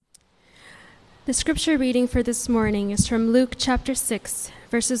The scripture reading for this morning is from Luke chapter 6,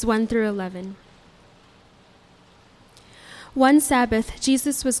 verses 1 through 11. One Sabbath,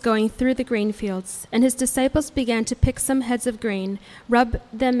 Jesus was going through the grain fields, and his disciples began to pick some heads of grain, rub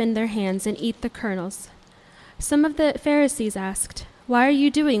them in their hands, and eat the kernels. Some of the Pharisees asked, "Why are you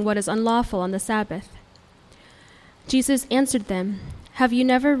doing what is unlawful on the Sabbath?" Jesus answered them, "Have you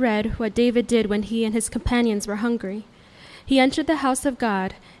never read what David did when he and his companions were hungry? He entered the house of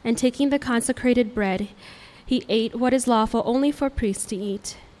God, and taking the consecrated bread, he ate what is lawful only for priests to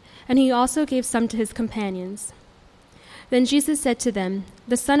eat, and he also gave some to his companions." Then Jesus said to them,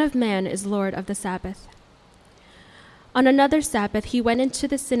 "The Son of Man is Lord of the Sabbath." On another Sabbath he went into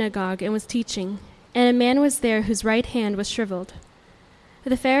the synagogue and was teaching, and a man was there whose right hand was shriveled.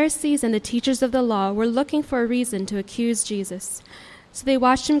 The Pharisees and the teachers of the law were looking for a reason to accuse Jesus, so they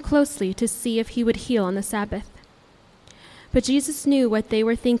watched him closely to see if he would heal on the Sabbath. But Jesus knew what they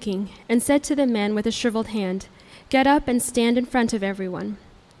were thinking, and said to the man with the shriveled hand, "Get up and stand in front of everyone."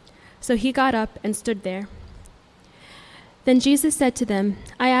 So he got up and stood there. Then Jesus said to them,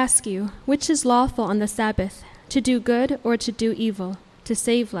 "I ask you, which is lawful on the Sabbath, to do good or to do evil, to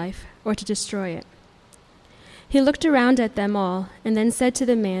save life or to destroy it?" He looked around at them all, and then said to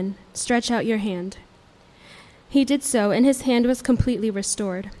the man, "Stretch out your hand." He did so, and his hand was completely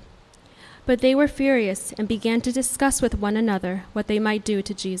restored. But they were furious and began to discuss with one another what they might do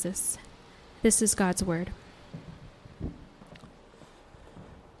to Jesus. This is God's word.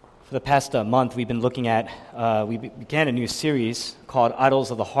 For the past month, we've been looking at, we began a new series called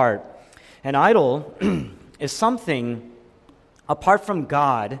Idols of the Heart. An idol is something apart from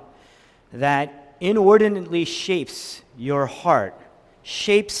God that inordinately shapes your heart,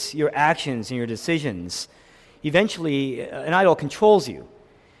 shapes your actions and your decisions. Eventually, an idol controls you.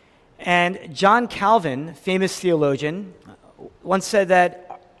 And John Calvin, famous theologian, once said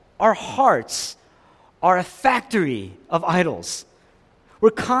that our hearts are a factory of idols. We're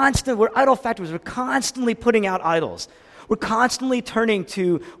idol factories. We're constantly putting out idols. We're constantly turning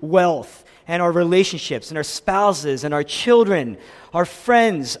to wealth and our relationships and our spouses and our children, our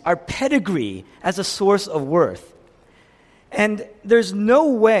friends, our pedigree as a source of worth. And there's no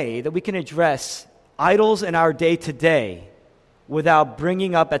way that we can address idols in our day to day without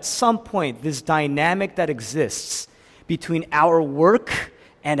bringing up at some point this dynamic that exists between our work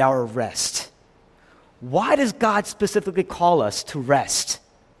and our rest. Why does God specifically call us to rest?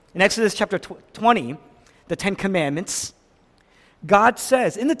 In Exodus chapter 20, the Ten Commandments, God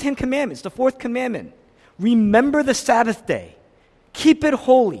says in the Ten Commandments, the fourth commandment, remember the Sabbath day. Keep it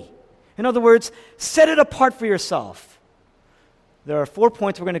holy. In other words, set it apart for yourself. There are 4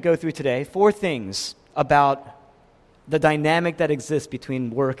 points we're going to go through today, 4 things about the dynamic that exists between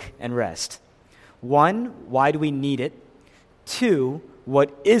work and rest. 1, why do we need it? 2,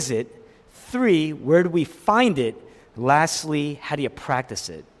 what is it? 3, where do we find it? Lastly, how do you practice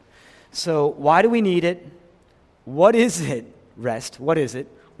it? So, why do we need it? What is it? Rest. What is it?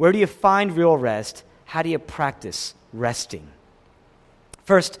 Where do you find real rest? How do you practice resting?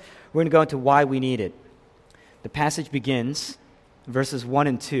 First, we're going to go into why we need it. The passage begins, verses 1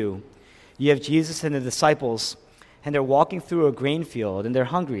 and 2. You have Jesus and the disciples, and they're walking through a grain field, and they're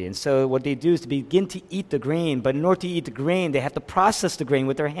hungry. And so what they do is to begin to eat the grain. But in order to eat the grain, they have to process the grain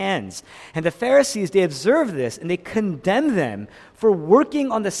with their hands. And the Pharisees, they observe this, and they condemn them for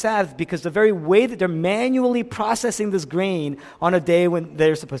working on the Sabbath because the very way that they're manually processing this grain on a day when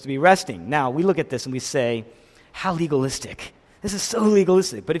they're supposed to be resting. Now, we look at this and we say, how legalistic. This is so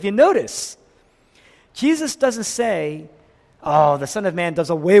legalistic. But if you notice, Jesus doesn't say, "Oh, the Son of Man does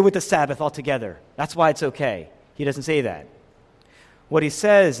away with the Sabbath altogether. That's why it's okay." He doesn't say that. What he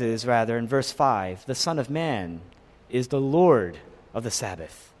says is, rather, in verse 5, the Son of Man is the Lord of the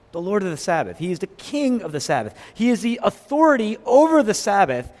Sabbath. The Lord of the Sabbath. He is the King of the Sabbath. He is the authority over the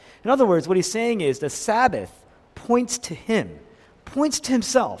Sabbath. In other words, what he's saying is the Sabbath points to him, points to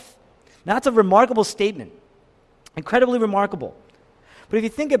himself. Now, that's a remarkable statement, incredibly remarkable. But if you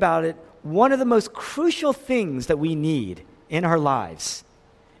think about it, one of the most crucial things that we need in our lives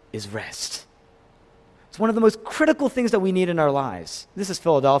is rest. It's one of the most critical things that we need in our lives. This is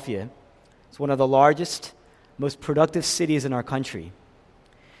Philadelphia. It's one of the largest, most productive cities in our country.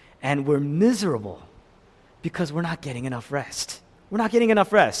 And we're miserable because we're not getting enough rest. We're not getting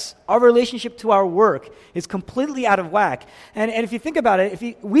enough rest. Our relationship to our work is completely out of whack. And if you think about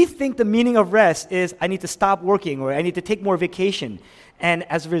it, we think the meaning of rest is I need to stop working or I need to take more vacation. And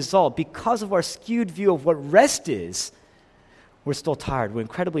as a result, because of our skewed view of what rest is, we're still tired. We're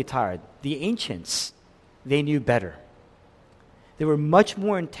incredibly tired. The ancients, they knew better. They were much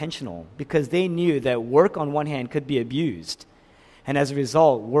more intentional because they knew that work on one hand could be abused. And as a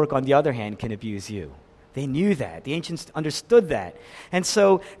result, work, on the other hand, can abuse you. They knew that. The ancients understood that. And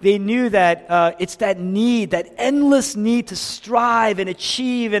so they knew that it's that need, that endless need to strive and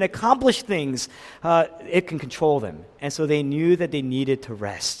achieve and accomplish things, it can control them. And so they knew that they needed to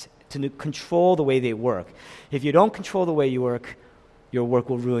rest, to control the way they work. If you don't control the way you work, your work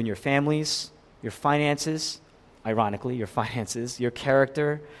will ruin your families, your finances, ironically, your finances, your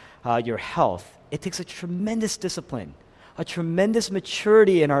character, your health. It takes a tremendous discipline, a tremendous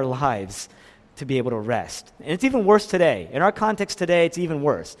maturity in our lives to be able to rest. And it's even worse today. In our context today, it's even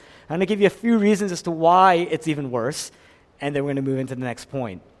worse. I'm going to give you a few reasons as to why it's even worse, and then we're going to move into the next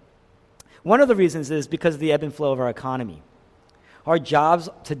point. One of the reasons is because of the ebb and flow of our economy. Our jobs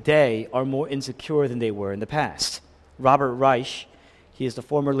today are more insecure than they were in the past. Robert Reich, he is the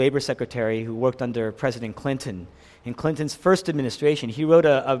former labor secretary who worked under President Clinton. In Clinton's first administration, he wrote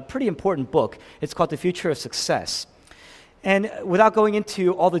a pretty important book. It's called The Future of Success. And without going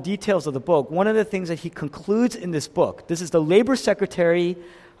into all the details of the book, one of the things that he concludes in this book, this is the labor secretary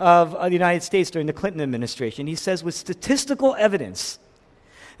of the United States during the Clinton administration, he says with statistical evidence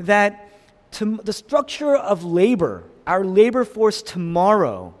that the structure of labor, our labor force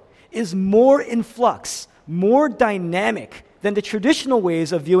tomorrow, is more in flux, more dynamic than the traditional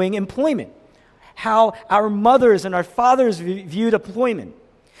ways of viewing employment, how our mothers and our fathers viewed employment.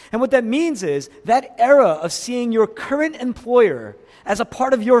 And what that means is that era of seeing your current employer as a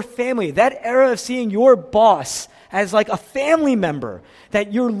part of your family, that era of seeing your boss as like a family member,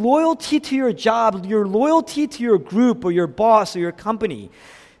 that your loyalty to your job, your loyalty to your group or your boss or your company,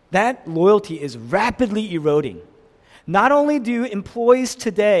 that loyalty is rapidly eroding. Not only do employees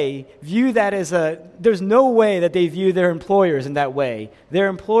today view that as there's no way that they view their employers in that way. Their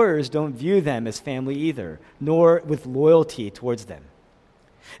employers don't view them as family either, nor with loyalty towards them.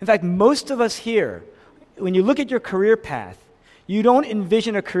 In fact, most of us here, when you look at your career path, you don't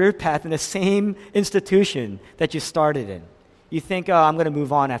envision a career path in the same institution that you started in. You think, oh, I'm going to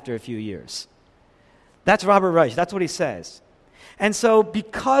move on after a few years. That's Robert Reich. That's what he says. And so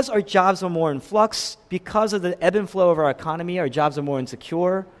because our jobs are more in flux, because of the ebb and flow of our economy, our jobs are more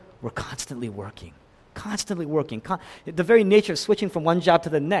insecure, we're constantly working. Constantly working. The very nature of switching from one job to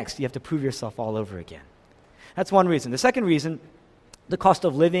the next, you have to prove yourself all over again. That's one reason. The second reason, the cost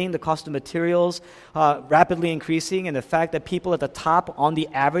of living, the cost of materials rapidly increasing, and the fact that people at the top, on the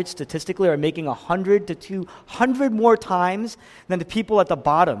average, statistically, are making 100 to 200 more times than the people at the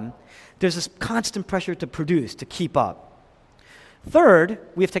bottom. There's this constant pressure to produce, to keep up. Third,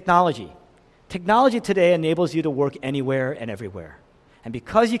 we have technology. Technology today enables you to work anywhere and everywhere. And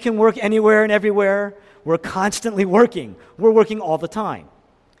because you can work anywhere and everywhere, we're constantly working. We're working all the time.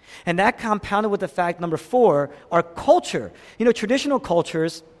 And that compounded with the fact, number 4, our culture. You know, traditional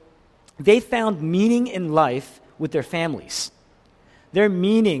cultures, they found meaning in life with their families. Their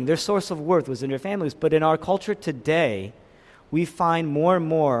meaning, their source of worth was in their families. But in our culture today, we find more and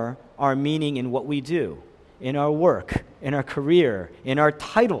more our meaning in what we do, in our work, in our career, in our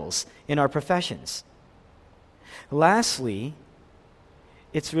titles, in our professions. Lastly,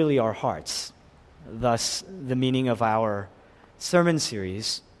 it's really our hearts. Thus, the meaning of our sermon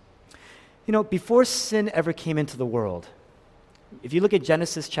series. You know, before sin ever came into the world, if you look at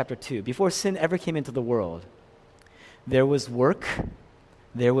Genesis chapter 2, before sin ever came into the world, there was work,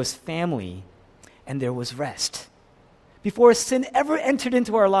 there was family, and there was rest. Before sin ever entered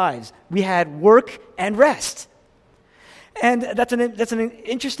into our lives, we had work and rest. And that's an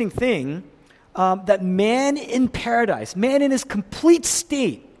interesting thing, that man in paradise, man in his complete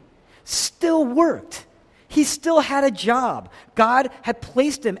state, still worked. He still had a job. God had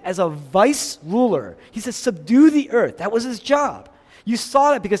placed him as a vice ruler. He said, subdue the earth. That was his job. You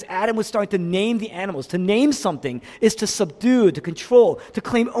saw that because Adam was starting to name the animals. To name something is to subdue, to control, to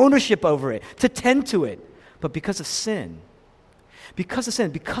claim ownership over it, to tend to it. But because of sin, because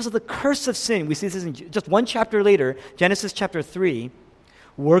of the curse of sin, we see this in just one chapter later, Genesis chapter 3,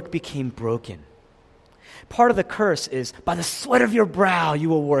 work became broken. Part of the curse is, by the sweat of your brow you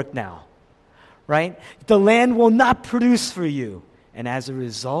will work now. Right? The land will not produce for you. And as a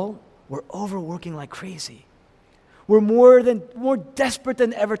result, we're overworking like crazy. We're more desperate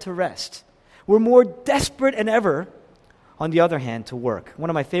than ever to rest. We're more desperate than ever, on the other hand, to work. One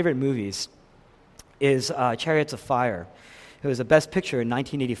of my favorite movies is Chariots of Fire. It was a Best Picture in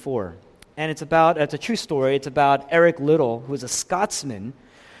 1984. And it's a true story. It's about Eric Liddell, who was a Scotsman,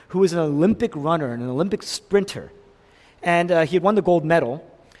 who was an Olympic runner and an Olympic sprinter. And he had won the gold medal.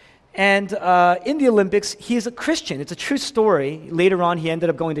 And in the Olympics, he is a Christian. It's a true story. Later on, he ended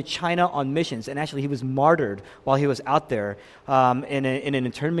up going to China on missions, and actually he was martyred while he was out there in an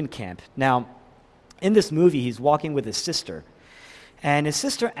internment camp. Now, in this movie, he's walking with his sister, And his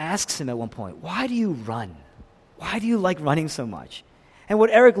sister asks him at one point, why do you run? Why do you like running so much? And what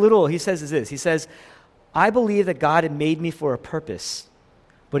Eric Liddell, he says is this. He says, I believe that God had made me for a purpose,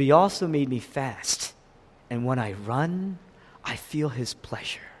 but he also made me fast. And when I run, I feel his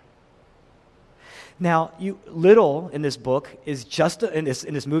pleasure. Now, Liddell in this book is in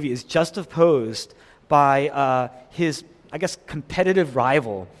this movie is juxtaposed by his, I guess, competitive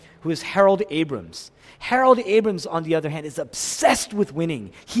rival, who is Harold Abrams. Harold Abrams, on the other hand, is obsessed with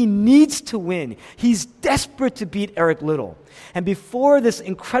winning. He needs to win. He's desperate to beat Eric Liddell. And before this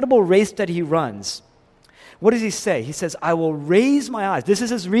incredible race that he runs, what does he say? He says, I will raise my eyes. This is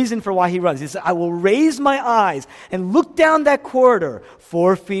his reason for why he runs. He says, I will raise my eyes and look down that corridor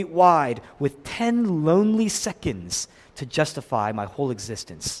 4 feet wide with 10 lonely seconds to justify my whole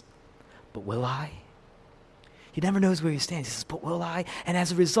existence. But will I? He never knows where he stands. He says, but will I? And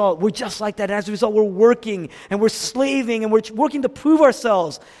as a result, we're just like that. As a result, we're working and we're slaving and we're working to prove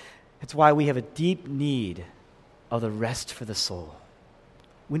ourselves. It's why we have a deep need of the rest for the soul.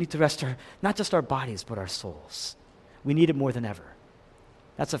 We need to rest not just our bodies, but our souls. We need it more than ever.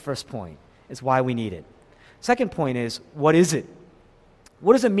 That's the first point. It's why we need it. Second point is, what is it?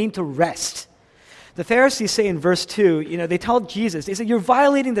 What does it mean to rest? The Pharisees say in verse 2, they tell Jesus, they say, you're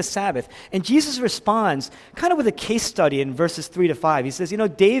violating the Sabbath. And Jesus responds kind of with a case study in verses 3 to 5. He says,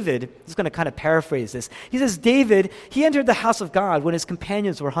 David, I'm just going to kind of paraphrase this. He says, David, he entered the house of God when his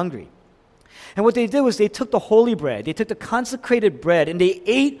companions were hungry. And what they did was they took the holy bread, they took the consecrated bread, and they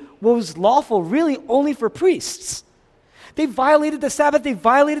ate what was lawful really only for priests. They violated the Sabbath, they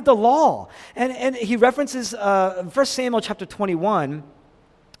violated the law. And he references 1 Samuel chapter 21,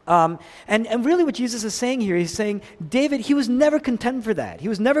 and really what Jesus is saying here, he's saying, David, he was never condemned for that. He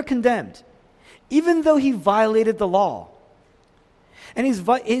was never condemned, even though he violated the law. And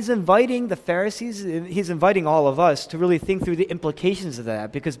he's inviting the Pharisees, he's inviting all of us to really think through the implications of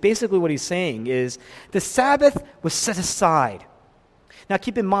that, because basically what he's saying is the Sabbath was set aside. Now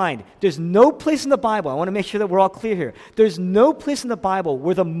keep in mind, there's no place in the Bible, I want to make sure that we're all clear here, there's no place in the Bible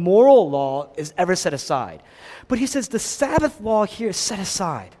where the moral law is ever set aside. But he says the Sabbath law here is set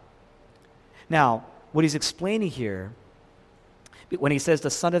aside. Now, what he's explaining here, when he says the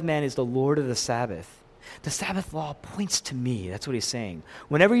Son of Man is the Lord of the Sabbath law points to me. That's what he's saying.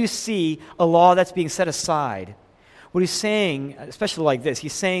 Whenever you see a law that's being set aside, what he's saying, especially like this,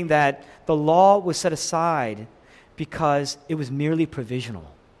 he's saying that the law was set aside because it was merely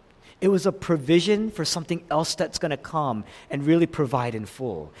provisional. It was a provision for something else that's going to come and really provide in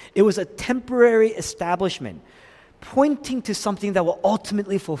full. It was a temporary establishment pointing to something that will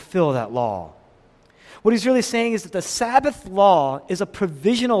ultimately fulfill that law. What he's really saying is that the Sabbath law is a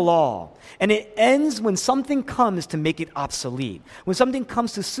provisional law, and it ends when something comes to make it obsolete, when something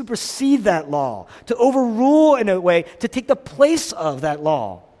comes to supersede that law, to overrule in a way, to take the place of that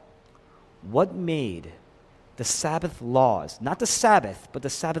law. What made the Sabbath laws, not the Sabbath, but the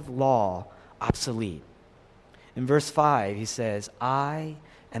Sabbath law, obsolete? In verse 5, he says, I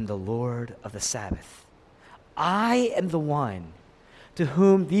am the Lord of the Sabbath. I am the one to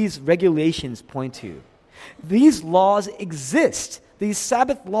whom these regulations point to. These laws exist. These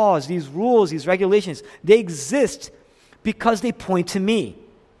Sabbath laws, these rules, these regulations, they exist because they point to me.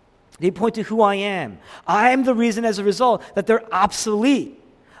 They point to who I am. I am the reason as a result that they're obsolete.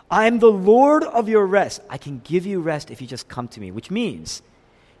 I am the Lord of your rest. I can give you rest if you just come to me, which means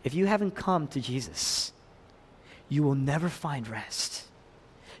if you haven't come to Jesus, you will never find rest.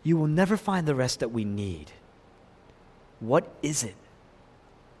 You will never find the rest that we need. What is it?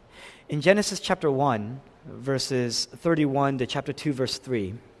 In Genesis chapter 1, verses 31 to chapter 2, verse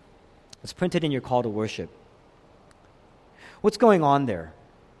 3, it's printed in your call to worship. What's going on there?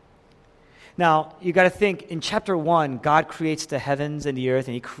 Now, you got to think, in chapter 1, God creates the heavens and the earth,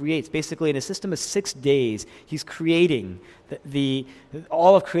 and he creates, basically in a system of 6 days, he's creating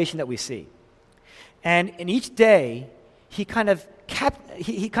all of creation that we see. And in each day, he kind of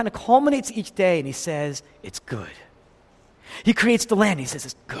culminates each day, and he says, it's good. He creates the land, he says,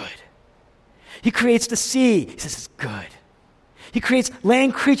 it's good. He creates the sea, he says, it's good. He creates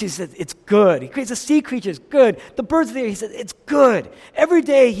land creatures, he says, it's good. He creates the sea creatures, good. The birds there, he says, it's good. Every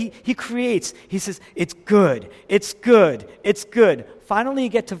day he creates, he says, it's good, it's good, it's good. Finally, you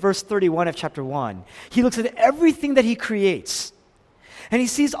get to verse 31 of chapter 1. He looks at everything that he creates, and he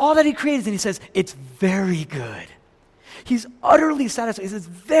sees all that he creates, and he says, it's very good. He's utterly satisfied. He says,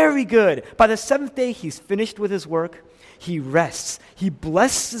 very good. By the seventh day, he's finished with his work. He rests. He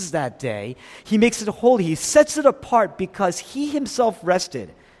blesses that day. He makes it holy. He sets it apart because he himself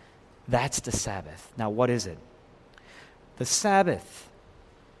rested. That's the Sabbath. Now, what is it? The Sabbath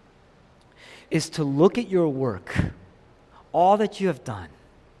is to look at your work, all that you have done,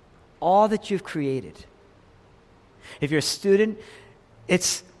 all that you've created. If you're a student,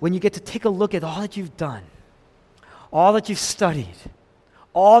 it's when you get to take a look at all that you've done, all that you've studied,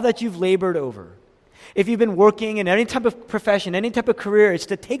 all that you've labored over. If you've been working in any type of profession, any type of career, it's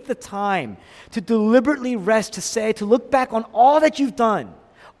to take the time to deliberately rest, to look back on all that you've done,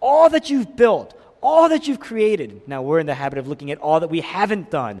 all that you've built, all that you've created. Now, we're in the habit of looking at all that we haven't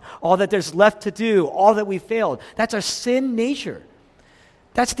done, all that there's left to do, all that we failed. That's our sin nature.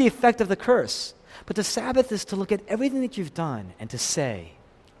 That's the effect of the curse. But the Sabbath is to look at everything that you've done and to say,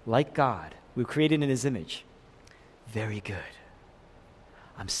 like God, we were created in His image, very good.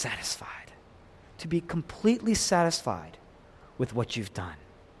 I'm satisfied. To be completely satisfied with what you've done.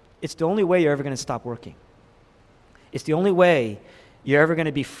 It's the only way you're ever going to stop working. It's the only way you're ever going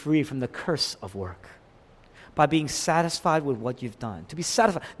to be free from the curse of work. By being satisfied with what you've done. To be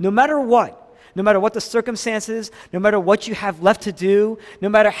satisfied, no matter what the circumstances, no matter what you have left to do, no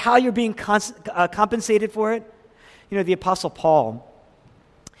matter how you're being compensated for it. You know, the Apostle Paul,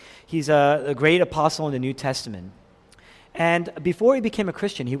 he's a great apostle in the New Testament. And before he became a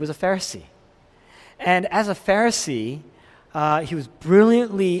Christian, he was a Pharisee. And as a Pharisee, he was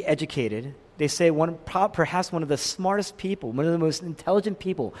brilliantly educated. They say perhaps one of the smartest people, one of the most intelligent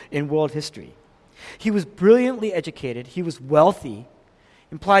people in world history. He was brilliantly educated. He was wealthy,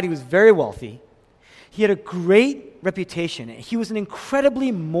 implied he was very wealthy. He had a great reputation. He was an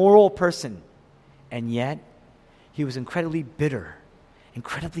incredibly moral person. And yet, he was incredibly bitter,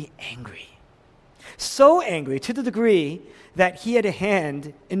 incredibly angry. So angry to the degree that he had a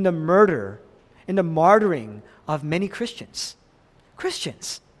hand in the murder, in the martyring of many Christians.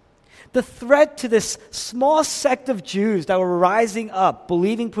 The threat to this small sect of Jews that were rising up,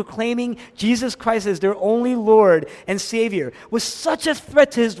 proclaiming Jesus Christ as their only Lord and Savior, was such a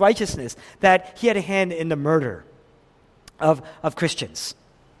threat to his righteousness that he had a hand in the murder of Christians.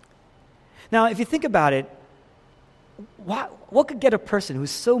 Now, if you think about it, what could get a person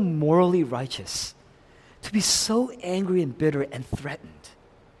who's so morally righteous to be so angry and bitter and threatened?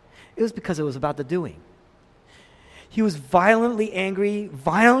 It was because it was about the doing. He was violently angry,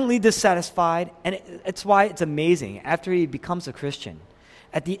 violently dissatisfied, and it's why it's amazing. After he becomes a Christian,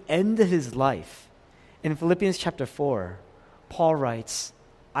 at the end of his life, in Philippians chapter 4, Paul writes,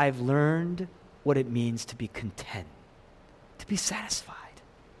 I've learned what it means to be content, to be satisfied,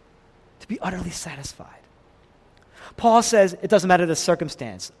 to be utterly satisfied. Paul says, it doesn't matter the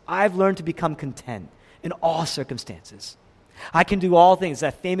circumstance. I've learned to become content in all circumstances. I can do all things,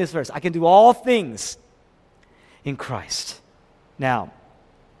 that famous verse, I can do all things in Christ. Now,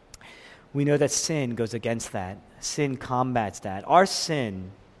 we know that sin goes against that. Sin combats that. Our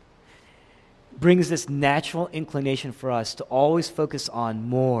sin brings this natural inclination for us to always focus on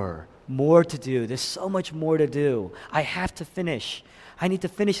more to do. There's so much more to do. I have to finish. I need to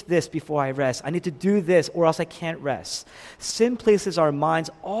finish this before I rest. I need to do this or else I can't rest. Sin places our minds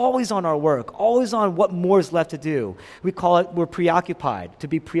always on our work, always on what more is left to do. We call it, we're preoccupied. To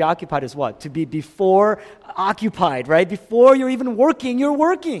be preoccupied is what? To be before occupied, right? Before you're even working, you're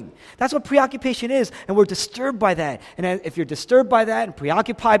working. That's what preoccupation is, and we're disturbed by that. And if you're disturbed by that and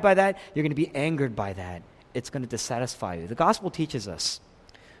preoccupied by that, you're going to be angered by that. It's going to dissatisfy you. The gospel teaches us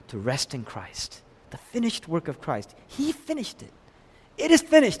to rest in Christ, the finished work of Christ. He finished it. It is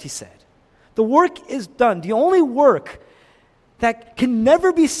finished, he said. The work is done. The only work that can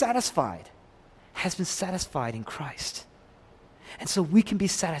never be satisfied has been satisfied in Christ. And so we can be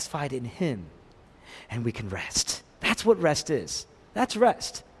satisfied in him, and we can rest. That's what rest is. That's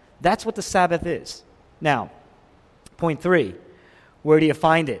rest. That's what the Sabbath is. Now, point 3, where do you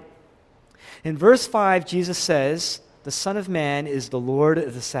find it? In verse 5, Jesus says, the Son of Man is the Lord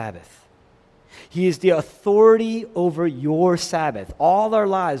of the Sabbath. He is the authority over your Sabbath. All our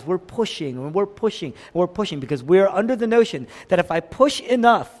lives, we're pushing because we're under the notion that if I push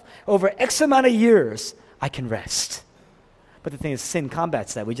enough over X amount of years, I can rest. But the thing is, sin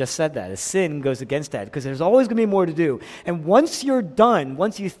combats that. We just said that. Sin goes against that because there's always going to be more to do. And once you're done,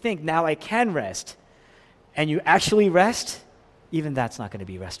 once you think, now I can rest, and you actually rest, even that's not going to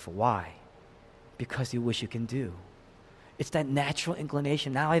be restful. Why? Because you wish you can do. It's that natural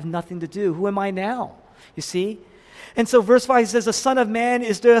inclination. Now I have nothing to do. Who am I now? You see? And so verse 5 says, the Son of Man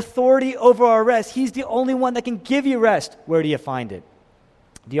is the authority over our rest. He's the only one that can give you rest. Where do you find it?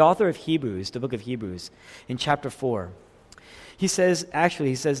 The author of Hebrews, the book of Hebrews, in chapter 4, he says,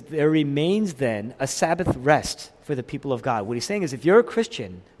 there remains then a Sabbath rest for the people of God. What he's saying is, if you're a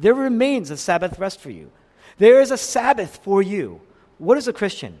Christian, there remains a Sabbath rest for you. There is a Sabbath for you. What is a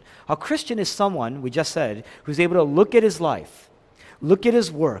Christian? A Christian is someone, we just said, who's able to look at his life, look at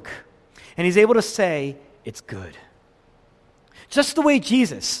his work, and he's able to say, it's good. just the way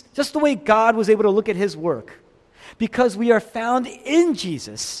Jesus, just the way God was able to look at his work. Because we are found in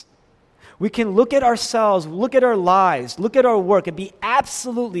Jesus, we can look at ourselves, look at our lives, look at our work, and be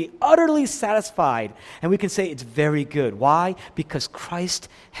absolutely, utterly satisfied. And we can say it's very good. Why? Because Christ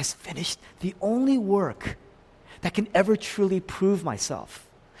has finished the only work that can ever truly prove myself.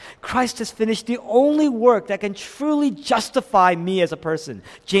 Christ has finished the only work that can truly justify me as a person.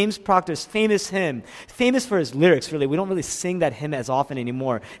 James Proctor's famous hymn, famous for his lyrics, really. We don't really sing that hymn as often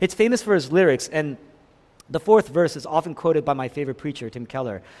anymore. It's famous for his lyrics, and the fourth verse is often quoted by my favorite preacher, Tim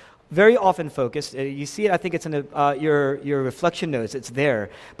Keller. Very often focused. You see it, I think it's in your reflection notes. It's there.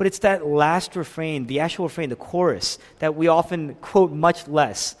 But it's that last refrain, the actual refrain, the chorus, that we often quote much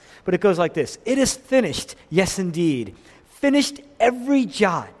less. But it goes like this. It is finished, yes indeed. Finished every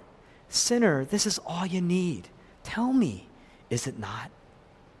jot. Sinner, this is all you need. Tell me, is it not?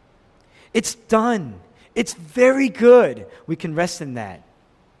 It's done. It's very good. We can rest in that.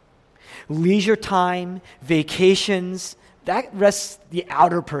 Leisure time, vacations, that rests the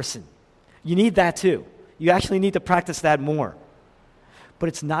outer person. You need that too. You actually need to practice that more. But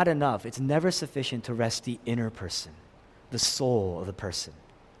it's not enough. It's never sufficient to rest the inner person, the soul of the person.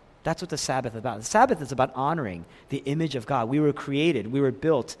 That's what the Sabbath is about. The Sabbath is about honoring the image of God. We were created, we were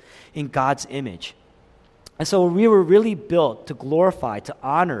built in God's image. And so we were really built to glorify, to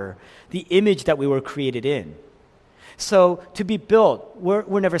honor the image that we were created in. So to be built,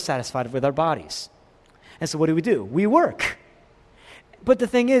 we're never satisfied with our bodies. And so what do? We work. But the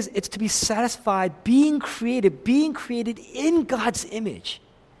thing is, it's to be satisfied being created in God's image.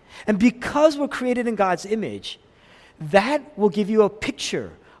 And because we're created in God's image, that will give you a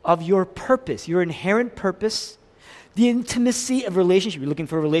picture of your purpose, your inherent purpose, the intimacy of relationship. You're looking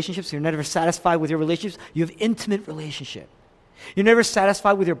for relationships, you're never satisfied with your relationships, you have intimate relationship. You're never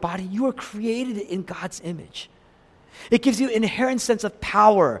satisfied with your body, you are created in God's image. It gives you an inherent sense of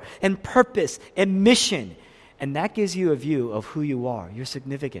power and purpose and mission, and that gives you a view of who you are, your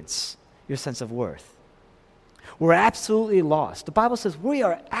significance, your sense of worth. We're absolutely lost. The Bible says we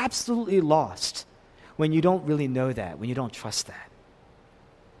are absolutely lost when you don't really know that, when you don't trust that.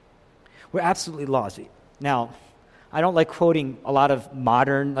 We're absolutely lost. Now, I don't like quoting a lot of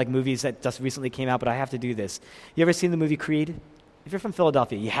modern movies that just recently came out, but I have to do this. You ever seen the movie Creed? If you're from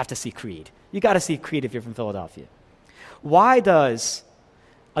Philadelphia, you have to see Creed. You got to see Creed if you're from Philadelphia. Why does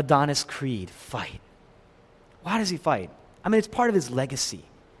Adonis Creed fight? Why does he fight? I mean, it's part of his legacy.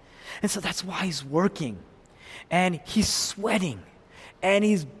 And so that's why he's working. And he's sweating. And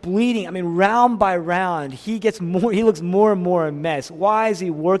he's bleeding. I mean, round by round, he looks more and more a mess. Why is he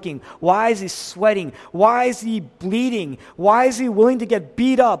working? Why is he sweating? Why is he bleeding? Why is he willing to get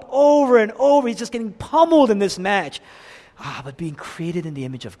beat up over and over? He's just getting pummeled in this match. But being created in the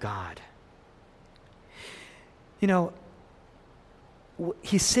image of God. You know,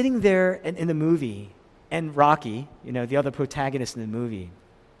 he's sitting there in the movie, and Rocky, the other protagonist in the movie,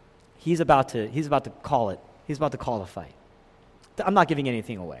 he's about to call it. He's about to call a fight. I'm not giving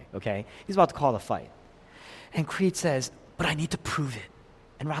anything away, okay? He's about to call a fight. And Creed says, but I need to prove it.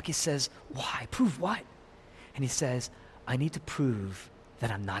 And Rocky says, why? Prove what? And he says, I need to prove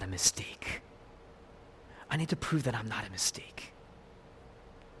that I'm not a mistake. I need to prove that I'm not a mistake.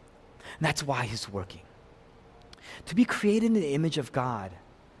 And that's why he's working. To be created in the image of God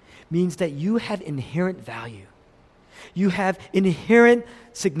means that you have inherent value. You have inherent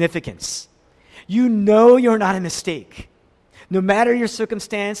significance. You know you're not a mistake. No matter your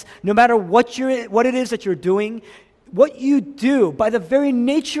circumstance, no matter what it is that you're doing, what you do, by the very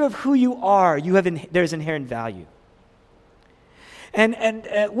nature of who you are, there's inherent value. And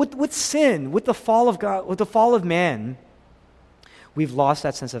with sin, with the fall of God, with the fall of man, we've lost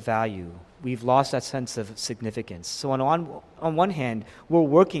that sense of value. We've lost that sense of significance. So on one hand, we're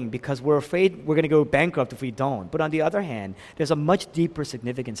working because we're afraid we're going to go bankrupt if we don't. But on the other hand, there's a much deeper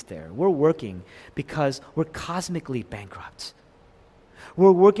significance there. We're working because we're cosmically bankrupt.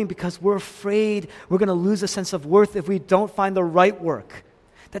 We're working because we're afraid we're going to lose a sense of worth if we don't find the right work.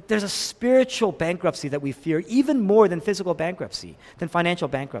 That there's a spiritual bankruptcy that we fear even more than physical bankruptcy, than financial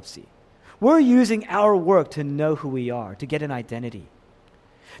bankruptcy. We're using our work to know who we are, to get an identity,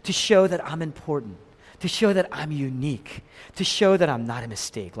 to show that I'm important, to show that I'm unique, to show that I'm not a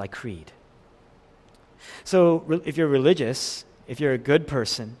mistake like Creed. So if you're religious, if you're a good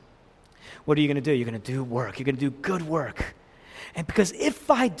person, what are you going to do? You're going to do work. You're going to do good work. And because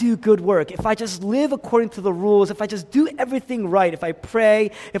if I do good work, if I just live according to the rules, if I just do everything right, if I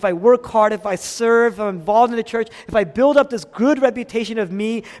pray, if I work hard, if I serve, if I'm involved in the church, if I build up this good reputation of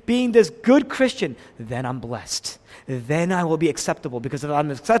me being this good Christian, then I'm blessed. then I will be acceptable. Because if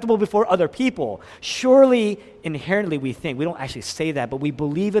I'm acceptable before other people, surely inherently we don't actually say that, but we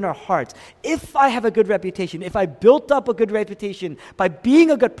believe in our hearts, if I have a good reputation, if I built up a good reputation by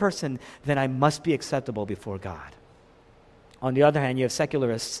being a good person, then I must be acceptable before God. On the other hand, you have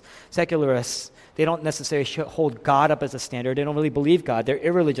secularists. Secularists, they don't necessarily hold God up as a standard. They don't really believe God. They're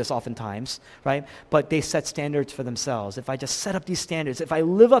irreligious oftentimes, right? But they set standards for themselves. If I just set up these standards, if I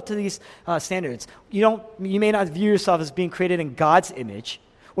live up to these standards, you may not view yourself as being created in God's image,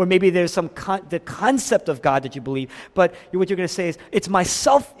 or maybe there's the concept of God that you believe, but what you're going to say is, it's my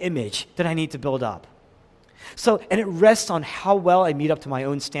self-image that I need to build up. So, and it rests on how well I meet up to my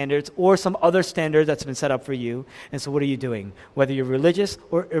own standards or some other standard that's been set up for you. And so what are you doing? Whether you're religious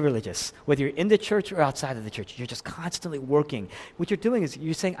or irreligious, whether you're in the church or outside of the church, you're just constantly working. What you're doing is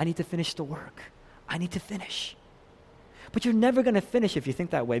you're saying, I need to finish the work. I need to finish. But you're never going to finish if you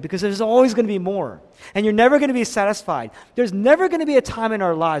think that way, because there's always going to be more. And you're never going to be satisfied. There's never going to be a time in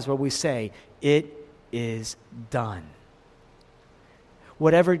our lives where we say, it is done.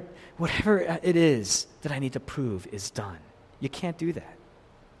 Whatever it is that I need to prove is done. You can't do that.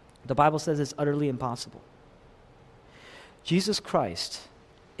 The Bible says it's utterly impossible. Jesus Christ,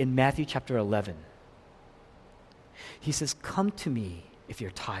 in Matthew chapter 11, he says, come to me if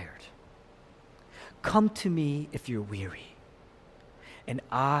you're tired. Come to me if you're weary, and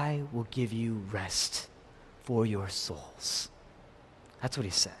I will give you rest for your souls. That's what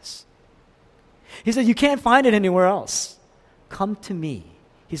he says. He says, you can't find it anywhere else. Come to me.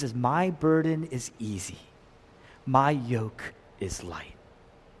 He says, my burden is easy. My yoke is light.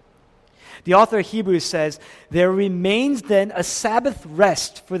 The author of Hebrews says, there remains then a Sabbath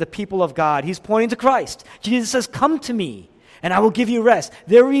rest for the people of God. He's pointing to Christ. Jesus says, come to me, and I will give you rest.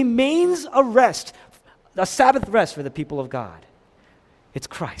 There remains a rest, a Sabbath rest for the people of God. It's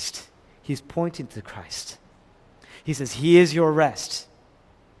Christ. He's pointing to Christ. He says, he is your rest.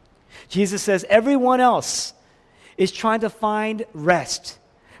 Jesus says, everyone else is trying to find rest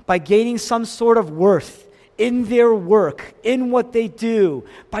by gaining some sort of worth in their work, in what they do,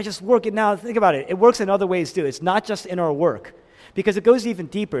 by just working. Now, think about it. It works in other ways, too. It's not just in our work, because it goes even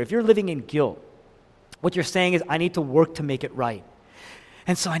deeper. If you're living in guilt, what you're saying is, I need to work to make it right.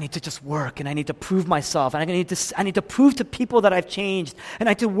 And so I need to just work, and I need to prove myself, and I need to prove to people that I've changed, and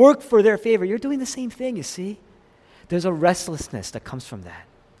I need to work for their favor. You're doing the same thing, you see? There's a restlessness that comes from that.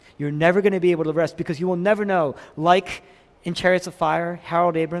 You're never going to be able to rest, because you will never know, like in Chariots of Fire,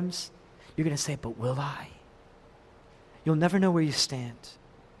 Harold Abrams, you're going to say, but will I? You'll never know where you stand.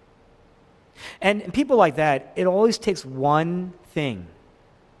 And people like that, it always takes one thing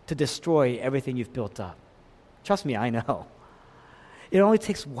to destroy everything you've built up. Trust me, I know. It only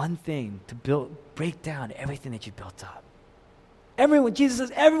takes one thing to break down everything that you built up. Jesus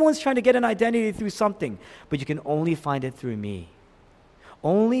says, everyone's trying to get an identity through something, but you can only find it through me.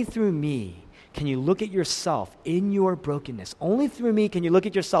 Only through me can you look at yourself in your brokenness. Only through me can you look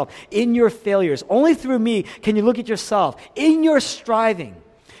at yourself in your failures. Only through me can you look at yourself in your striving.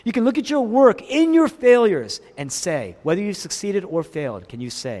 You can look at your work in your failures and say, whether you succeeded or failed, can you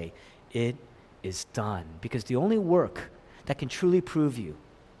say, it is done? Because the only work that can truly prove you,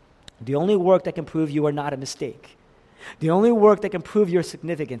 the only work that can prove you are not a mistake, the only work that can prove your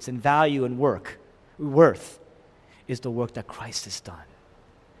significance and value and worth, is the work that Christ has done.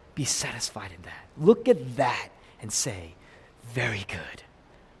 Be satisfied in that. Look at that and say, very good.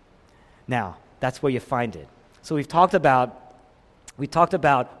 Now, that's where you find it. So we talked about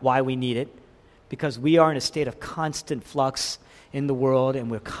why we need it, because we are in a state of constant flux in the world, and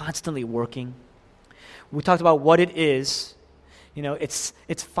we're constantly working. We talked about what it is.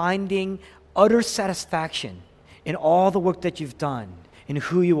 It's finding utter satisfaction in all the work that you've done, in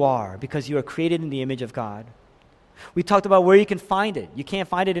who you are, because you are created in the image of God. We talked about where you can find it. You can't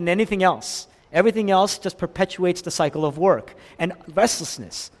find it in anything else. Everything else just perpetuates the cycle of work and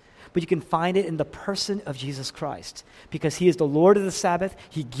restlessness. But you can find it in the person of Jesus Christ, because he is the Lord of the Sabbath.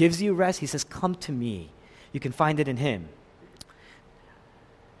 He gives you rest. He says, come to me. You can find it in him.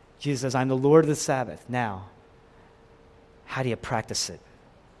 Jesus says, I'm the Lord of the Sabbath. Now, how do you practice it?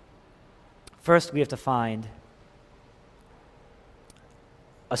 First, we have to find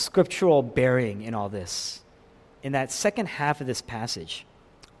a scriptural bearing in all this. In that second half of this passage,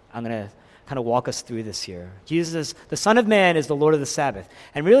 I'm going to kind of walk us through this here. Jesus, the Son of Man, is the Lord of the Sabbath.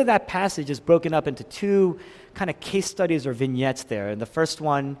 And really that passage is broken up into two kind of case studies or vignettes there. And the first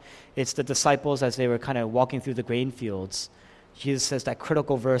one, it's the disciples as they were kind of walking through the grain fields. Jesus says that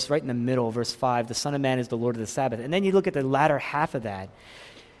critical verse right in the middle, verse 5, the Son of Man is the Lord of the Sabbath. And then you look at the latter half of that.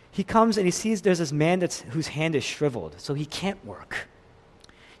 He comes and he sees there's this man whose hand is shriveled, so he can't work.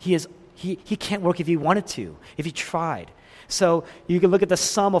 He He can't work if he wanted to, if he tried. So you can look at the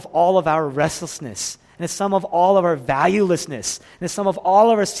sum of all of our restlessness, and the sum of all of our valuelessness, and the sum of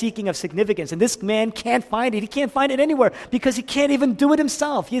all of our seeking of significance. And this man can't find it. He can't find it anywhere because he can't even do it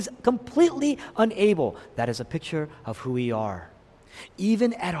himself. He is completely unable. That is a picture of who we are,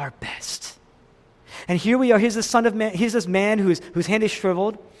 even at our best. And here we are. Here's the Son of Man. Here's this man whose hand is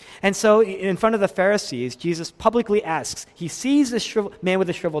shriveled. And so in front of the Pharisees, Jesus publicly asks. He sees this man with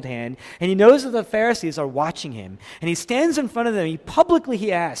a shriveled hand, and he knows that the Pharisees are watching him. And he stands in front of them.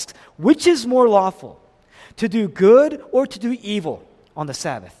 He asks, which is more lawful, to do good or to do evil on the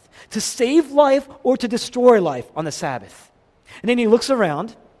Sabbath? To save life or to destroy life on the Sabbath? And then he looks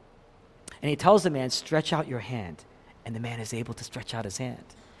around, and he tells the man, stretch out your hand. And the man is able to stretch out his hand.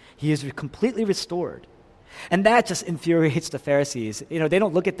 He is completely restored. And that just infuriates the Pharisees. They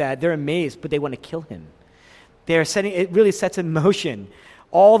don't look at that. They're amazed, but they want to kill him. It really sets in motion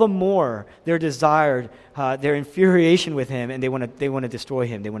all the more their desire, their infuriation with him, and they want to destroy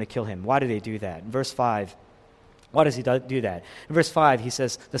him. They want to kill him. Why do they do that? In verse 5, why does he do that? In verse 5, he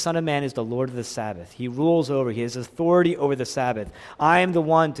says, the Son of Man is the Lord of the Sabbath. He rules over, he has authority over the Sabbath. I am the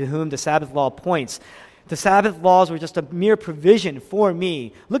one to whom the Sabbath law points. The Sabbath laws were just a mere provision for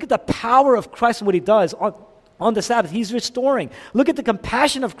me. Look at the power of Christ and what he does on the Sabbath. He's restoring. Look at the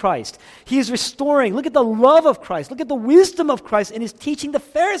compassion of Christ. He is restoring. Look at the love of Christ. Look at the wisdom of Christ in his teaching the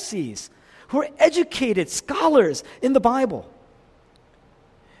Pharisees, who are educated scholars in the Bible.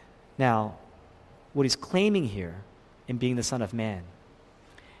 Now, what he's claiming here in being the Son of Man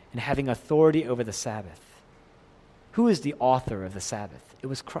and having authority over the Sabbath, who is the author of the Sabbath? It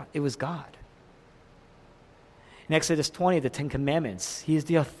was Christ. It was God. In Exodus 20, the Ten Commandments, he is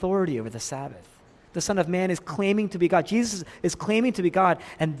the authority over the Sabbath. The Son of Man is claiming to be God. Jesus is claiming to be God,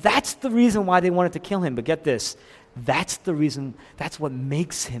 and that's the reason why they wanted to kill him. But get this, that's the reason, that's what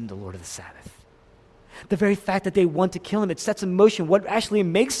makes him the Lord of the Sabbath. The very fact that they want to kill him, it sets in motion what actually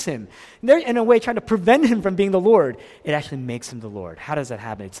makes him. They're, in a way, trying to prevent him from being the Lord. It actually makes him the Lord. How does that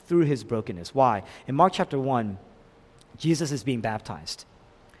happen? It's through his brokenness. Why? In Mark chapter 1, Jesus is being baptized.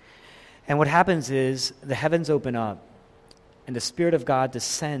 And what happens is the heavens open up and the Spirit of God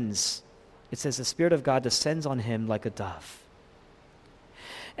descends. It says the Spirit of God descends on him like a dove.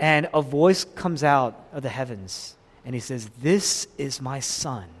 And a voice comes out of the heavens and he says, this is my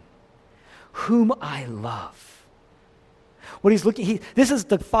Son, whom I love. What he's looking, this is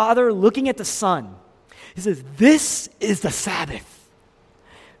the Father looking at the Son. He says, this is the Sabbath.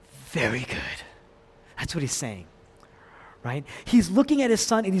 Very good. That's what he's saying. Right? He's looking at his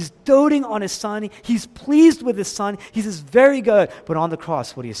Son and he's doting on his Son. He's pleased with his Son. He says, very good. But on the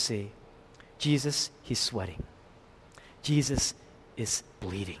cross, what do you see? Jesus, he's sweating. Jesus is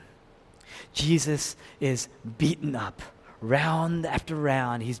bleeding. Jesus is beaten up. Round after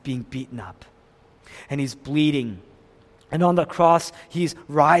round, he's being beaten up. And he's bleeding. And on the cross, he's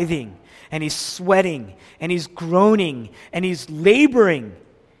writhing. And he's sweating. And he's groaning. And he's laboring.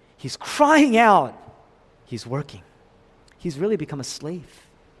 He's crying out. He's working. He's really become a slave.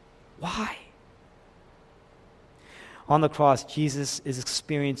 Why? On the cross, Jesus is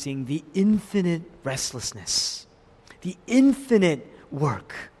experiencing the infinite restlessness, the infinite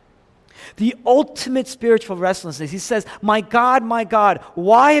work, the ultimate spiritual restlessness. He says, my God,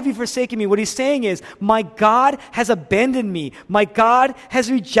 why have you forsaken me? What he's saying is, my God has abandoned me. My God has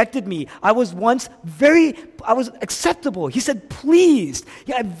rejected me. I was acceptable. He said, pleased.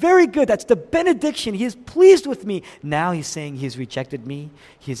 Yeah, I'm very good. That's the benediction. He is pleased with me. Now he's saying he has rejected me.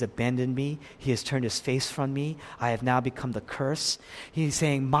 He has abandoned me. He has turned his face from me. I have now become the curse. He's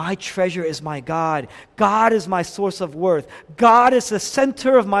saying, my treasure is my God. God is my source of worth. God is the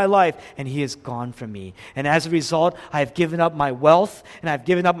center of my life. And he is gone from me. And as a result, I have given up my wealth, and I've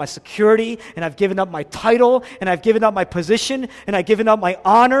given up my security, and I've given up my title, and I've given up my position, and I've given up my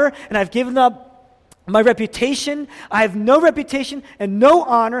honor, and I've given up my reputation. I have no reputation, and no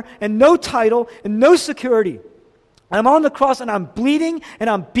honor, and no title, and no security. I'm on the cross, and I'm bleeding, and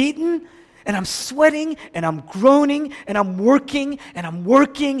I'm beaten, and I'm sweating, and I'm groaning, and I'm working, and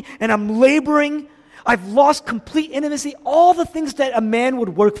I'm laboring. I've lost complete intimacy, all the things that a man would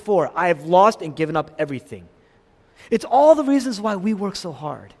work for. I have lost and given up everything. It's all the reasons why we work so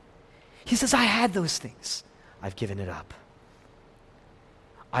hard. He says, I had those things. I've given it up.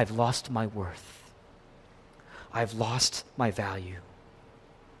 I've lost my worth. I've lost my value.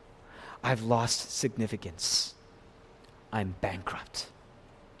 I've lost significance. I'm bankrupt.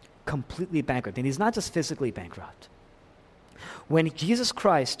 Completely bankrupt. And he's not just physically bankrupt. When Jesus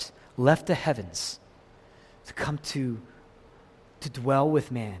Christ left the heavens to come to dwell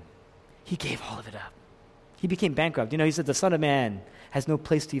with man, he gave all of it up. He became bankrupt. He said the Son of Man has no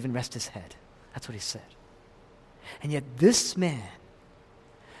place to even rest his head. That's what he said. And yet this man,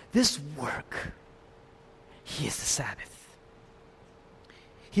 this work, he is the Sabbath.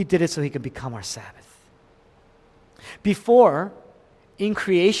 He did it so he could become our Sabbath. Before, in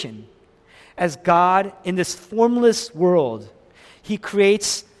creation, as God in this formless world, he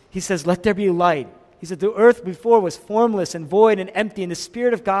says, let there be light. He said the earth before was formless and void and empty, and the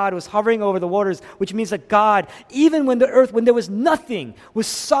Spirit of God was hovering over the waters, which means that God, even when the earth, when there was nothing, was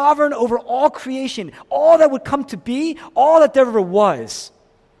sovereign over all creation, all that would come to be, all that there ever was.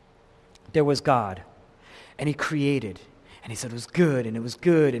 There was God, and he created. And he said it was good, and it was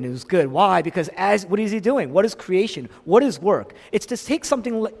good, and it was good. Why? Because what is he doing? What is creation? What is work? It's to take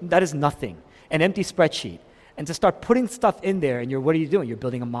something that is nothing, an empty spreadsheet, and to start putting stuff in there, and what are you doing? You're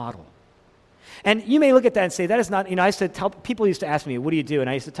building a model. And you may look at that and say, that is not, I used to tell, people used to ask me, what do you do? And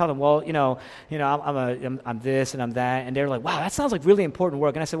I used to tell them, well, I'm this and I'm that. And they're like, wow, that sounds like really important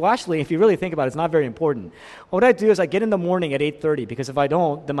work. And I said, well, actually, if you really think about it, it's not very important. What I do is I get in the morning at 8:30, because if I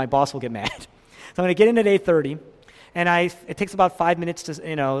don't, then my boss will get mad. So I'm going to get in at 8:30. And it takes about 5 minutes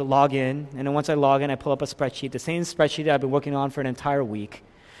to, log in. And then once I log in, I pull up a spreadsheet, the same spreadsheet that I've been working on for an entire week.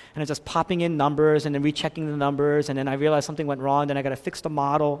 And I'm just popping in numbers and then rechecking the numbers. And then I realize something went wrong. Then I got to fix the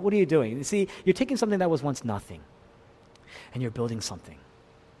model. What are you doing? You see, you're taking something that was once nothing, and you're building something.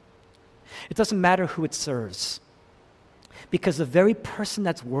 It doesn't matter who it serves, because the very person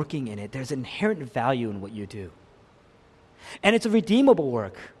that's working in it, there's inherent value in what you do. And it's a redeemable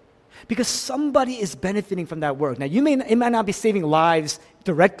work, because somebody is benefiting from that work. Now, it might not be saving lives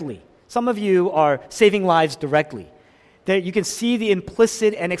directly. Some of you are saving lives directly. That you can see the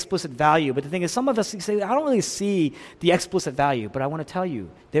implicit and explicit value. But the thing is, some of us say, I don't really see the explicit value. But I want to tell you,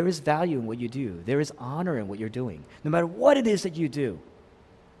 there is value in what you do. There is honor in what you're doing, no matter what it is that you do.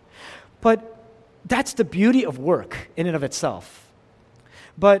 But that's the beauty of work in and of itself.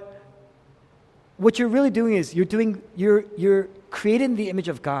 But what you're really doing is you're creating the image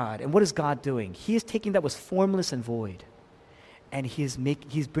of God. And what is God doing? He is taking that was formless and void, and he's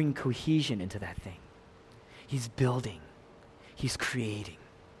bringing cohesion into that thing. He's building. He's creating.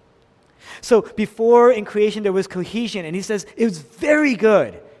 So before in creation there was cohesion, and he says it was very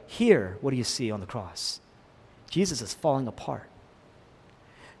good. Here, what do you see on the cross? Jesus is falling apart.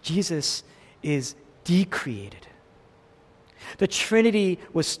 Jesus is decreated. The Trinity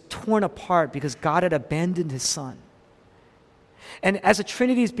was torn apart because God had abandoned his Son. And as the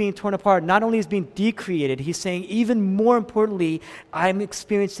Trinity is being torn apart, not only is being decreated, he's saying, even more importantly, I'm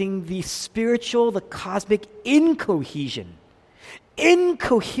experiencing the spiritual, the cosmic incohesion,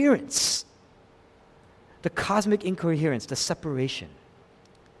 incoherence, the cosmic incoherence, the separation.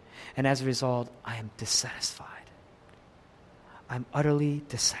 And as a result, I am dissatisfied. I'm utterly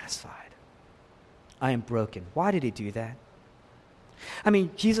dissatisfied. I am broken. Why did he do that? I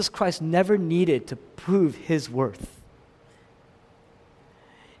mean, Jesus Christ never needed to prove his worth.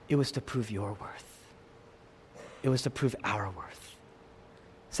 It was to prove your worth. It was to prove our worth.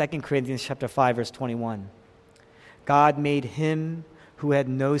 2 Corinthians chapter 5, verse 21. God made him who had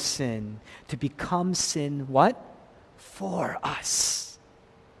no sin to become sin, what? For us.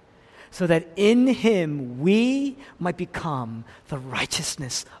 So that in him we might become the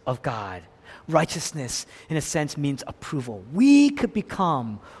righteousness of God. Righteousness, in a sense, means approval. We could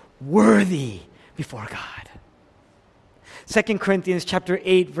become worthy before God. 2 Corinthians chapter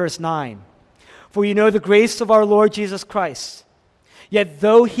 8, verse 9. For you know the grace of our Lord Jesus Christ. Yet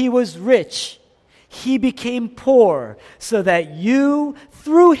though he was rich, he became poor, so that you,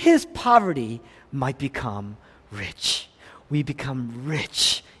 through his poverty, might become rich. We become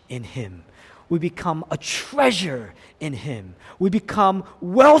rich in him. We become a treasure in him. We become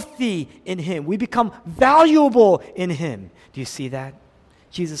wealthy in him. We become valuable in him. Do you see that?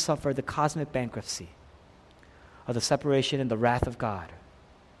 Jesus suffered the cosmic bankruptcy of the separation and the wrath of God,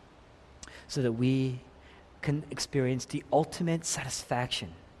 so that we can experience the ultimate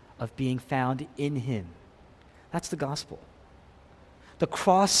satisfaction of being found in him. That's the gospel. The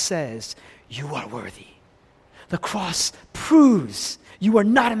cross says, you are worthy. The cross proves you are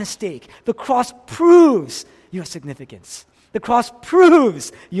not a mistake. The cross proves your significance. The cross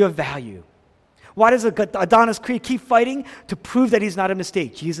proves your value. Why does Adonis Creed keep fighting? To prove that he's not a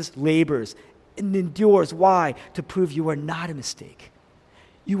mistake. Jesus labors and endures. Why? To prove you are not a mistake.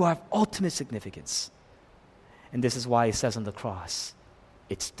 You are of ultimate significance. And this is why he says on the cross,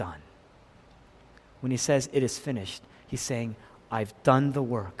 it's done. When he says it is finished, he's saying, I've done the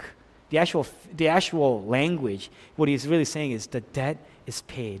work. The actual language, what he's really saying is the debt is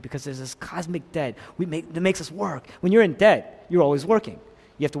paid, because there's this cosmic debt that makes us work. When you're in debt, you're always working.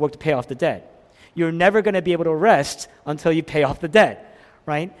 You have to work to pay off the debt. you're never going to be able to rest until you pay off the debt,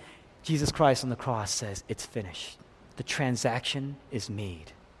 right? Jesus Christ on the cross says, it's finished. The transaction is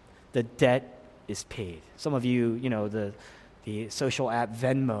made. The debt is paid. Some of you, the social app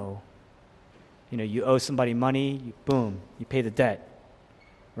Venmo, you owe somebody money, boom, you pay the debt,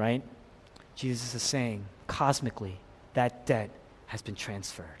 right? Jesus is saying, cosmically, that debt has been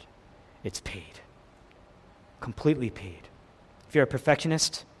transferred. It's paid. Completely paid. If you're a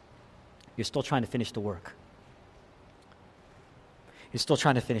perfectionist, you're still trying to finish the work. You're still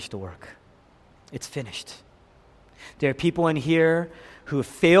trying to finish the work. It's finished. There are people in here who have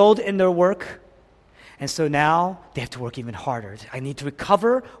failed in their work, and so now they have to work even harder. I need to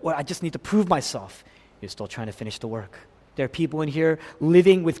recover, or I just need to prove myself. You're still trying to finish the work. There are people in here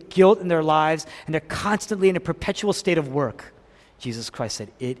living with guilt in their lives, and they're constantly in a perpetual state of work. Jesus Christ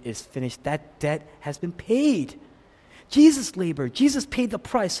said, it is finished. That debt has been paid. Jesus labored. Jesus paid the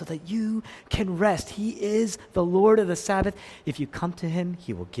price so that you can rest. He is the Lord of the Sabbath. If you come to him,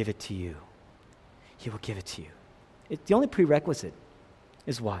 he will give it to you. He will give it to you. The only prerequisite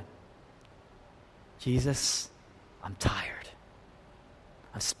is what? Jesus, I'm tired.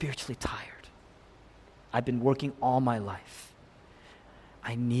 I'm spiritually tired. I've been working all my life.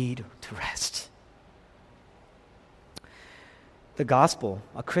 I need to rest. The gospel,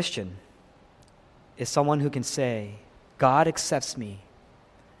 a Christian, is someone who can say, God accepts me,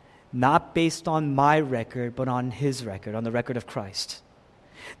 not based on my record, but on his record, on the record of Christ.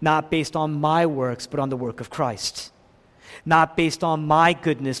 Not based on my works, but on the work of Christ. Not based on my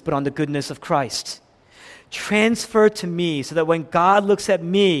goodness, but on the goodness of Christ. Transferred to me so that when God looks at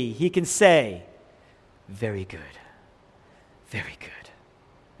me, he can say, very good. Very good.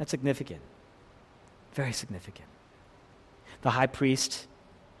 That's significant. Very significant. The high priest,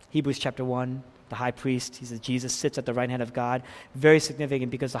 Hebrews chapter 1, the high priest, he says Jesus sits at the right hand of God. Very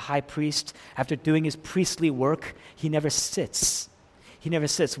significant because the high priest, after doing his priestly work, he never sits. He never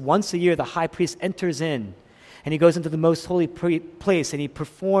sits. Once a year, the high priest enters in, and he goes into the most holy place, and he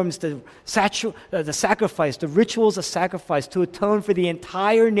performs the sacrifice, the rituals of sacrifice to atone for the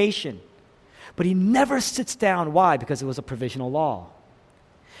entire nation. But he never sits down. Why? Because it was a provisional law.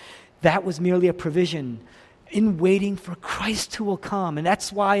 That was merely a provision in waiting for Christ who will come. And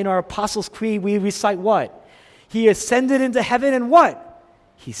that's why in our Apostles' Creed we recite what? He ascended into heaven and what?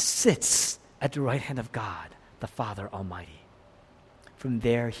 He sits at the right hand of God, the Father Almighty. From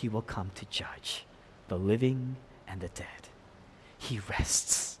there he will come to judge the living and the dead. He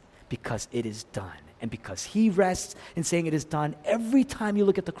rests because it is done. And because he rests in saying it is done, every time you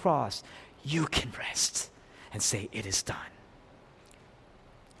look at the cross, you can rest and say it is done.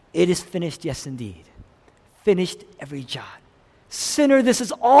 It is finished, yes indeed. Finished every jot. Sinner, this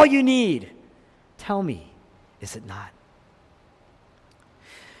is all you need. Tell me, is it not?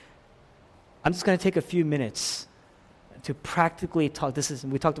 I'm just going to take a few minutes to practically talk.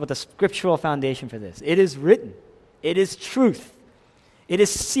 We talked about the scriptural foundation for this. It is written. It is truth. It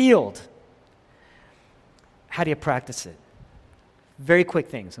is sealed. How do you practice it? Very quick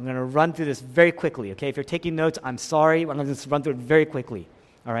things. I'm going to run through this very quickly, okay? If you're taking notes, I'm sorry. I'm going to just run through it very quickly,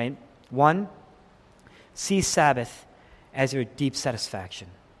 all right? 1, see Sabbath as your deep satisfaction.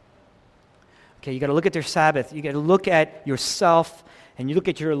 Okay, you got to look at your Sabbath. You got to look at yourself, and you look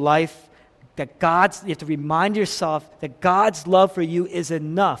at your life. You have to remind yourself that God's love for you is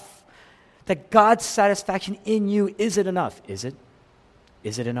enough. That God's satisfaction in you isn't enough. Is it?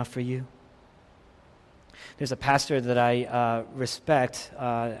 Is it enough for you? There's a pastor that I respect.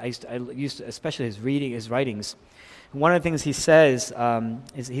 I used to, especially his writings. One of the things he says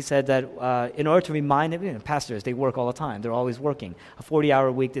is he said that in order to remind him, pastors, they work all the time. They're always working. A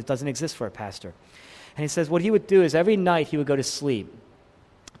 40-hour week that doesn't exist for a pastor. And he says what he would do is every night he would go to sleep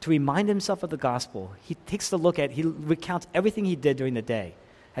to remind himself of the gospel. He recounts everything he did during the day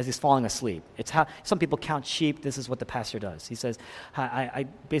as he's falling asleep. It's how some people count sheep. This is what the pastor does. He says, I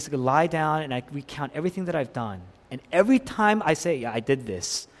basically lie down and I recount everything that I've done. And every time I say, yeah, I did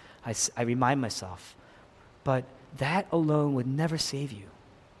this, I remind myself. But that alone would never save you.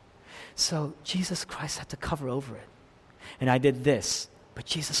 So Jesus Christ had to cover over it. And I did this, but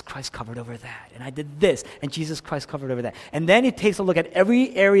Jesus Christ covered over that. And I did this, and Jesus Christ covered over that. And then he takes a look at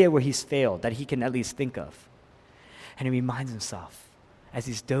every area where he's failed that he can at least think of. And he reminds himself as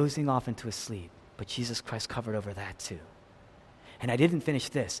he's dozing off into his sleep, but Jesus Christ covered over that too. And I didn't finish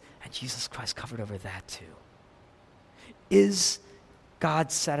this, and Jesus Christ covered over that too. Is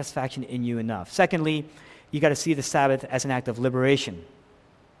God's satisfaction in you enough? Secondly, you got to see the Sabbath as an act of liberation.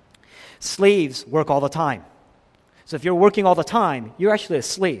 Slaves work all the time. So if you're working all the time, you're actually a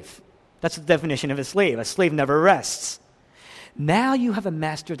slave. That's the definition of a slave. A slave never rests. Now you have a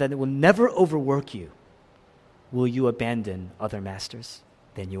master that will never overwork you. Will you abandon other masters?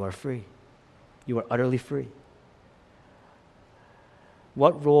 Then you are free. You are utterly free.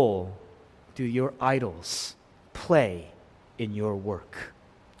 What role do your idols play in your work?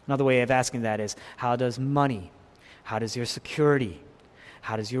 Another way of asking that is, how does money, how does your security,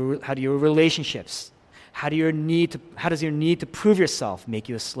 how do your relationships, how does your need to prove yourself make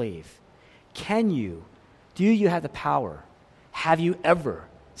you a slave? Do you have the power? Have you ever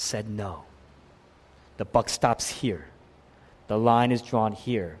said no? The buck stops here. The line is drawn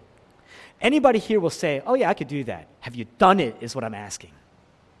here. Anybody here will say, oh yeah, I could do that. Have you done it, is what I'm asking.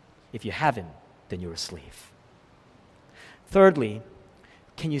 If you haven't, then you're a slave. Thirdly,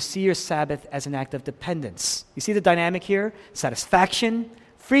 can you see your Sabbath as an act of dependence? You see the dynamic here? Satisfaction,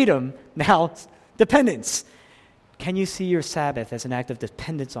 freedom, now dependence. Can you see your Sabbath as an act of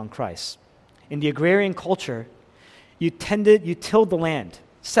dependence on Christ? In the agrarian culture, you tilled the land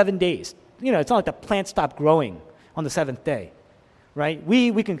 7 days. It's not like the plant stopped growing on the seventh day, right?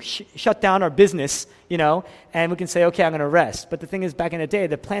 We can shut down our business, and we can say, okay, I'm going to rest. But the thing is, back in the day,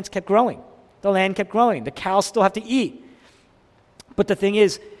 the plants kept growing. The land kept growing. The cows still have to eat. But the thing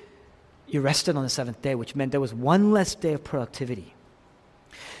is, you rested on the seventh day, which meant there was one less day of productivity.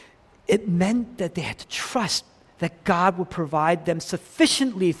 It meant that they had to trust that God would provide them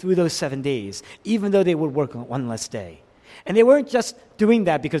sufficiently through those 7 days, even though they would work on one less day. And they weren't just doing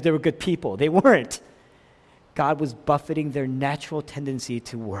that because they were good people. They weren't. God was buffeting their natural tendency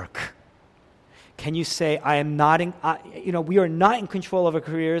to work. Can you say, we are not in control of our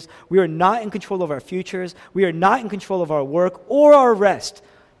careers, we are not in control of our futures, we are not in control of our work or our rest.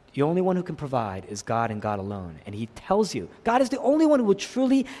 The only one who can provide is God and God alone. And he tells you, God is the only one who will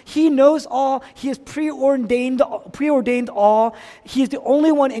truly, he knows all, he has preordained all, he is the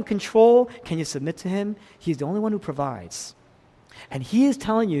only one in control. Can you submit to him? He's the only one who provides. And he is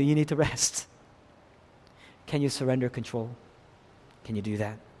telling you, you need to rest. Can you surrender control? Can you do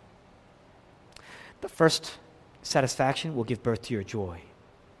that? The first, satisfaction, will give birth to your joy.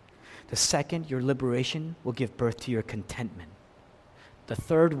 The second, your liberation, will give birth to your contentment. The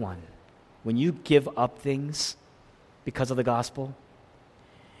third one, when you give up things because of the gospel,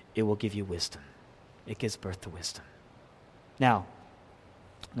 it will give you wisdom. It gives birth to wisdom. Now,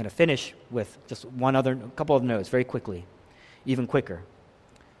 I'm going to finish with just a couple of notes very quickly, even quicker.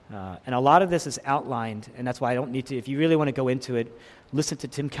 And a lot of this is outlined, and that's why I don't need to, if you really want to go into it, listen to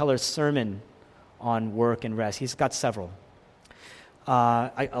Tim Keller's sermon on work and rest. He's got several.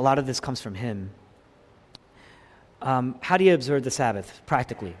 A lot of this comes from him. How do you observe the Sabbath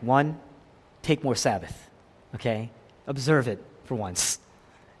practically? 1, take more Sabbath, okay? Observe it for once.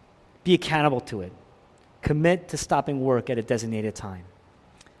 Be accountable to it. Commit to stopping work at a designated time.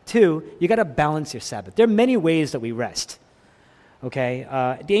 2, you got to balance your Sabbath. There are many ways that we rest, okay?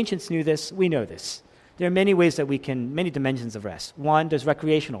 The ancients knew this. We know this. There are many ways many dimensions of rest. 1, there's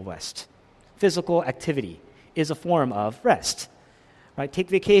recreational rest. Physical activity is a form of rest, right? Take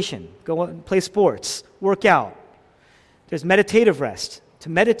vacation, go out and play sports, work out. There's meditative rest. To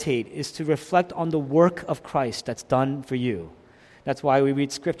meditate is to reflect on the work of Christ that's done for you. That's why we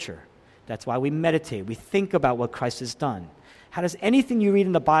read Scripture. That's why we meditate. We think about what Christ has done. How does anything you read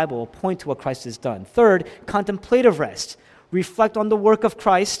in the Bible point to what Christ has done? Third, contemplative rest. Reflect on the work of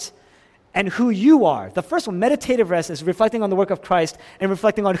Christ and who you are. The first one, meditative rest, is reflecting on the work of Christ and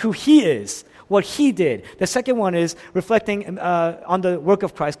reflecting on who he is, what he did. The second one is reflecting on the work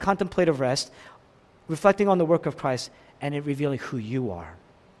of Christ, contemplative rest, reflecting on the work of Christ and it revealing who you are.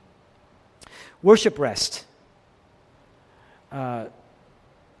 Worship rest.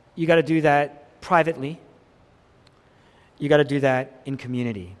 You got to do that privately. You got to do that in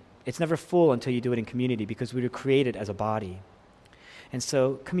community. It's never full until you do it in community because we were created as a body. And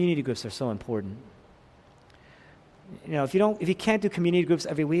so community groups are so important. If you can't do community groups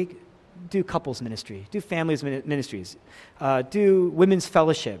every week, do couples ministry, do families ministries, do women's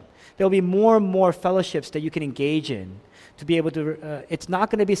fellowship. There'll be more and more fellowships that you can engage in to be able to, it's not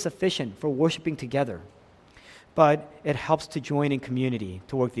going to be sufficient for worshiping together, but it helps to join in community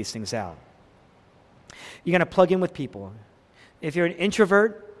to work these things out. You're going to plug in with people. If you're an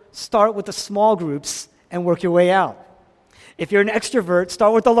introvert, start with the small groups and work your way out. If you're an extrovert,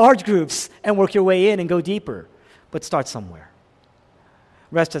 start with the large groups and work your way in and go deeper, but start somewhere.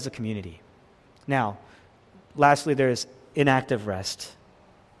 Rest as a community. Now, lastly, there's inactive rest.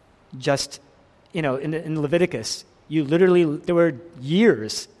 Just, in Leviticus, there were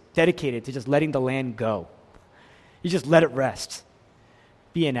years dedicated to just letting the land go. You just let it rest.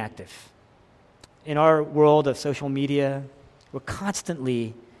 Be inactive. In our world of social media, we're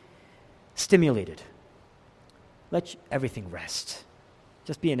constantly stimulated. let everything rest.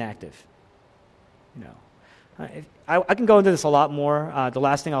 Just be inactive. You know, I can go into this a lot more. The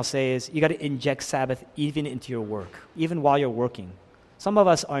last thing I'll say is you got to inject Sabbath even into your work, even while you're working. Some of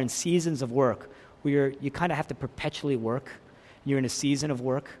us are in seasons of work where you kind of have to perpetually work. You're in a season of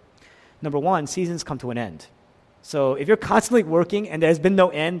work. Number one, seasons come to an end. So if you're constantly working and there's been no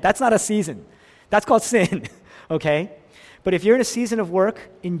end, that's not a season. That's called sin, okay? But if you're in a season of work,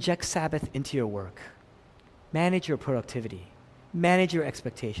 inject Sabbath into your work. Manage your productivity. Manage your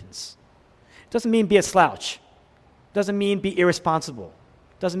expectations. Doesn't mean be a slouch. Doesn't mean be irresponsible.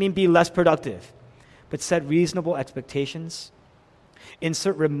 Doesn't mean be less productive. But set reasonable expectations.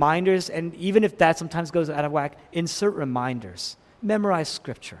 Insert reminders, and even if that sometimes goes out of whack, insert reminders. Memorize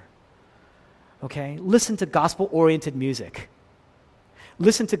scripture. Okay? Listen to gospel-oriented music.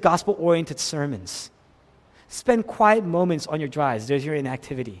 Listen to gospel-oriented sermons. Spend quiet moments on your drives. There's your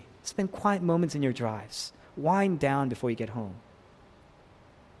inactivity. Spend quiet moments in your drives. Wind down before you get home.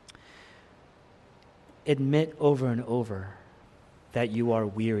 Admit over and over that you are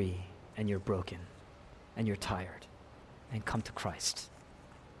weary and you're broken and you're tired, and come to Christ.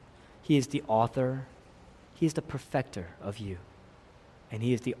 He is the author, He is the perfecter of you, and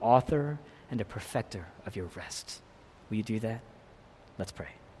He is the author and the perfecter of your rest. Will you do that? Let's pray.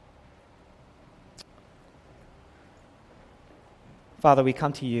 Father, we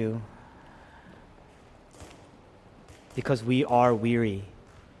come to you because we are weary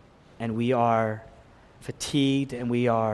and we are fatigued and we are